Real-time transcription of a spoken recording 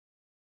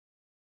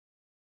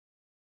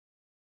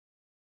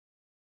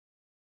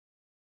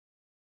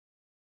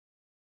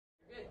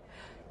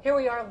Here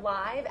we are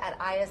live at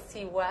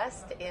ISC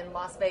West in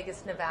Las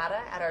Vegas,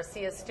 Nevada at our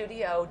SIA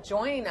studio.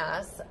 Joining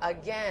us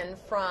again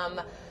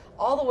from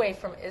all the way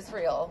from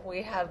Israel,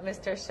 we have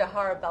Mr.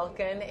 Shahar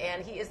Belkin,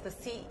 and he is the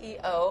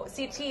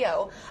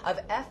CTO of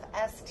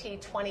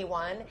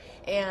FST21.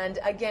 And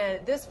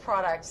again, this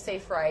product,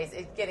 Safe Rise,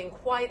 is getting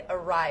quite a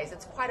rise.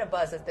 It's quite a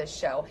buzz at this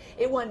show.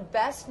 It won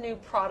Best New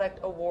Product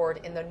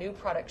Award in the New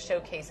Product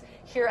Showcase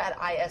here at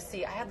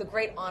ISC. I have the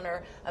great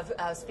honor of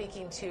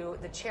speaking to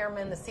the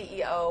chairman, the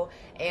CEO,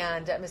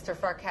 and Mr.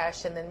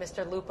 Farkash, and then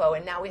Mr. Lupo,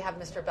 and now we have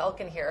Mr.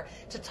 Belkin here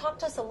to talk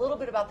to us a little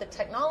bit about the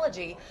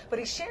technology, but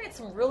he shared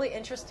some really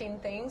interesting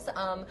things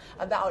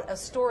about a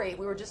story.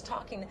 We were just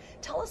talking.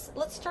 Tell us,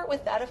 let's start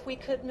with that if we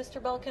could,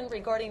 Mr. Belkin,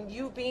 regarding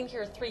you being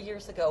here 3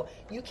 years ago.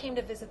 You came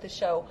to visit the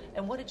show,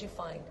 and what did you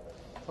find?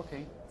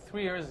 Okay,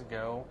 3 years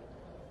ago,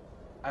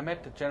 I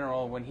met the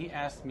general when he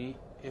asked me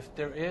if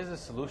there is a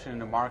solution in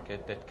the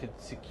market that could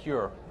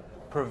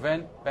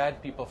prevent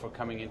bad people from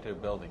coming into a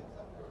building.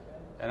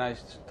 And I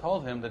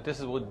told him that this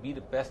would be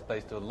the best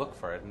place to look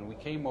for it. And we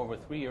came over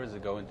 3 years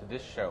ago into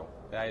this show,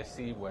 the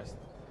ISC West,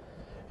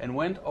 and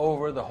went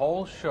over the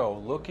whole show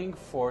looking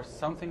for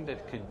something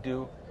that could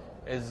do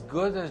as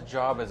good a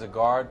job as a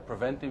guard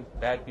preventing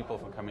bad people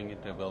from coming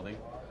into a building.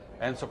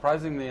 And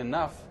surprisingly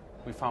enough,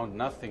 we found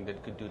nothing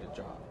that could do the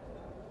job.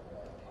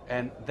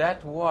 And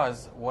that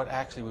was what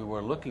actually we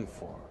were looking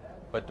for.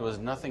 But there was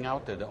nothing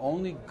out there. The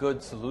only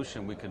good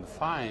solution we could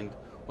find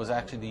was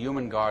actually the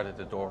human guard at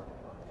the door.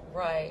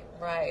 Right,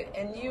 right.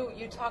 And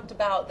you talked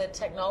about the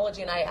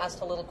technology, and I asked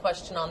a little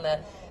question on the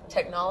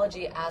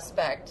technology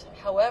aspect.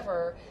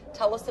 However,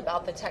 tell us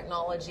about the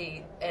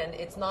technology, and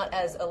it's not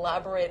as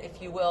elaborate,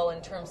 if you will,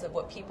 in terms of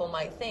what people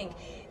might think.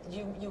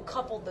 You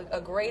coupled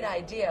a great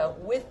idea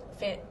with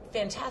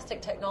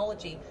fantastic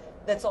technology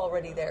that's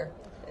already there.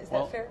 Is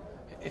that fair?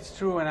 It's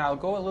true, and I'll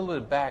go a little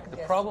bit back. The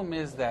Yes. problem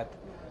is that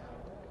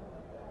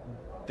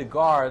the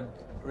guard,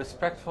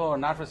 respectful or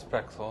not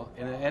respectful,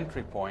 in an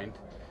entry point,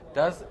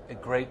 does a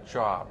great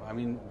job. I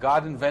mean,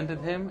 God invented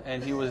him,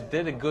 and he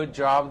did a good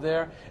job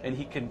there, and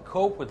he can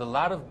cope with a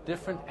lot of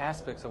different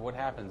aspects of what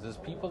happens. There's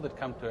people that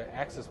come to an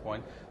access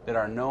point that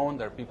are known,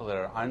 there are people that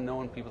are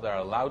unknown, people that are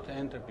allowed to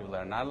enter, people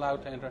that are not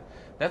allowed to enter.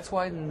 That's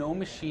why no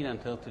machine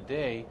until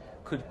today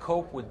could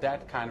cope with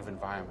that kind of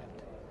environment.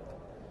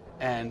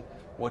 And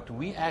what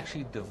we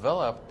actually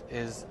developed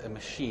is a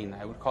machine,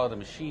 I would call it a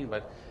machine,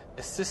 but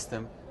a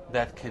system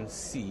that can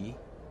see,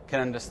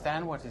 can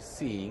understand what it's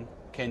seeing,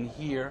 can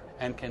hear,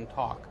 and can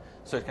talk.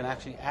 So it can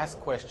actually ask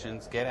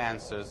questions, get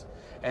answers,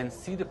 and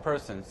see the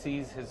person,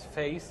 sees his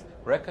face,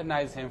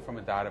 recognize him from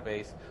a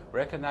database,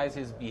 recognize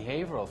his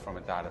behavioral from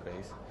a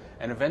database,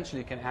 and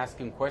eventually can ask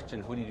him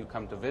questions, who did you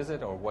come to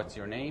visit, or what's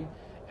your name,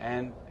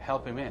 and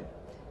help him in.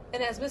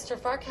 And as Mr.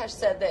 Farkash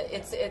said, that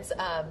it's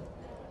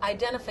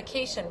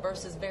identification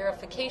versus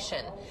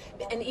verification.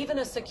 And even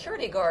a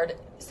security guard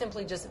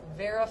simply just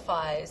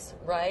verifies,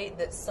 right,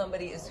 that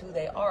somebody is who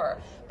they are.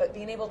 But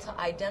being able to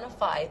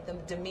identify the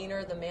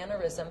demeanor, the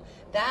mannerism,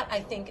 that I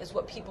think is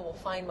what people will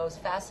find most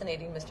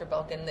fascinating, Mr.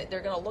 Belkin, that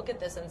they're going to look at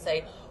this and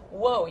say,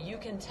 whoa, you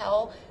can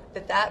tell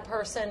that that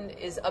person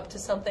is up to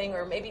something,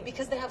 or maybe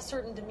because they have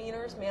certain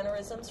demeanors,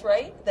 mannerisms,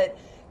 right, that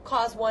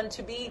cause one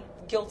to be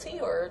guilty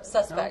or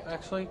suspect. No,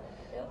 actually,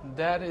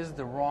 that is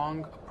the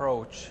wrong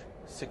approach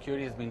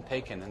security has been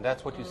taken, and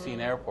that's what you see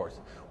in airports.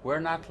 We're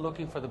not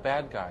looking for the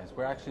bad guys.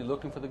 We're actually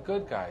looking for the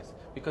good guys,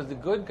 because the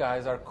good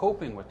guys are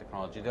coping with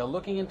technology. They're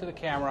looking into the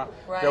camera.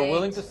 Right. They're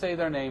willing to say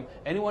their name.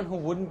 Anyone who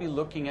wouldn't be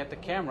looking at the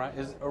camera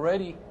is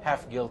already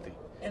half guilty.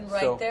 And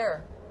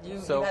there, you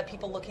had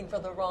people looking for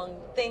the wrong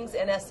things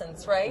in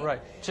essence, right? Right.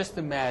 Just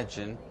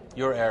imagine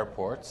your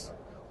airports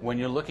when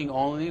you're looking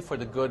only for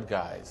the good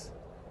guys.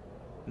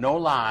 No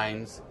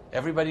lines,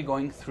 everybody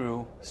going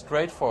through,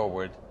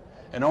 straightforward,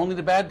 and only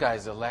the bad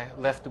guys are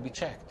left to be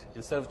checked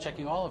instead of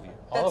checking all of you,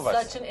 all of us.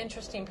 That's such an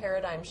interesting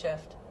paradigm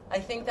shift. I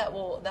think that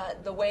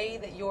the way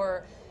that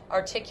you're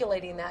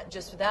articulating that,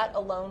 just that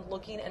alone,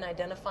 looking and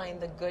identifying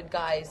the good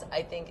guys,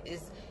 I think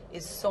is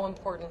so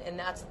important, and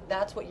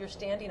that's what you're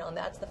standing on.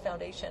 That's the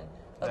foundation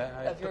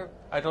of your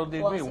I totally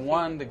philosophy. agree.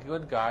 One, the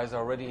good guys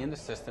are already in the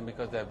system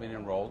because they've been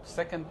enrolled.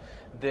 Second,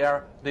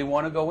 they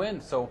want to go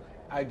in. So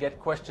I get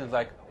questions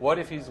like, what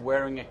if he's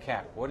wearing a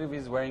cap? What if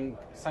he's wearing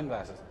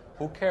sunglasses?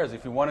 Who cares?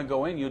 If you want to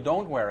go in, you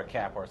don't wear a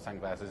cap or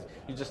sunglasses.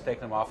 You just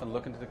take them off and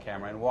look into the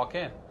camera and walk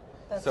in.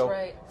 That's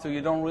right. So you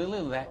don't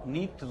really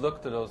need to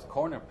look to those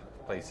corner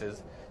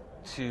places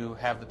to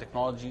have the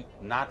technology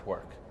not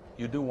work.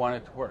 You do want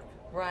it to work.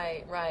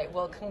 Right, right.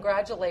 Well,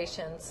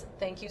 congratulations.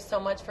 Thank you so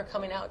much for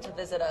coming out to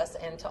visit us,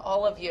 and to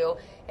all of you.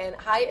 And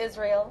hi,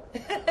 Israel.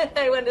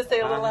 I wanted to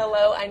say a little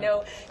hello. I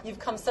know you've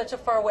come such a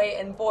far way,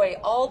 and boy,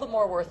 all the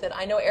more worth it.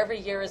 I know every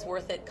year is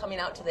worth it coming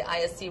out to the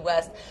ISC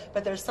West,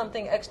 but there's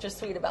something extra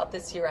sweet about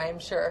this year, I am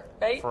sure,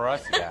 right? For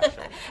us, yeah,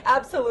 sure.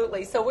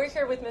 Absolutely. So we're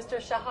here with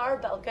Mr.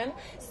 Shahar Belkin,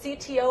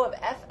 CTO of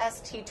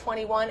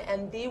FST21,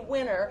 and the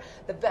winner,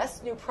 the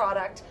Best New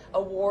Product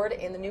Award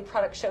in the New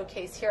Product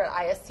Showcase here at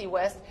ISC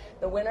West,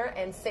 the winner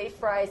and Safe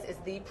Fries is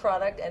the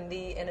product and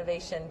the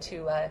innovation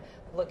to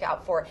look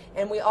out for.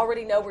 And we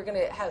already know we're going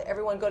to have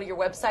everyone go to your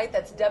website.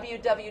 That's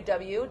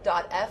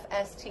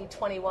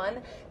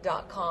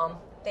www.fst21.com.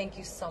 Thank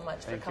you so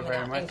much for coming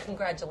out, and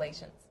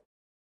congratulations.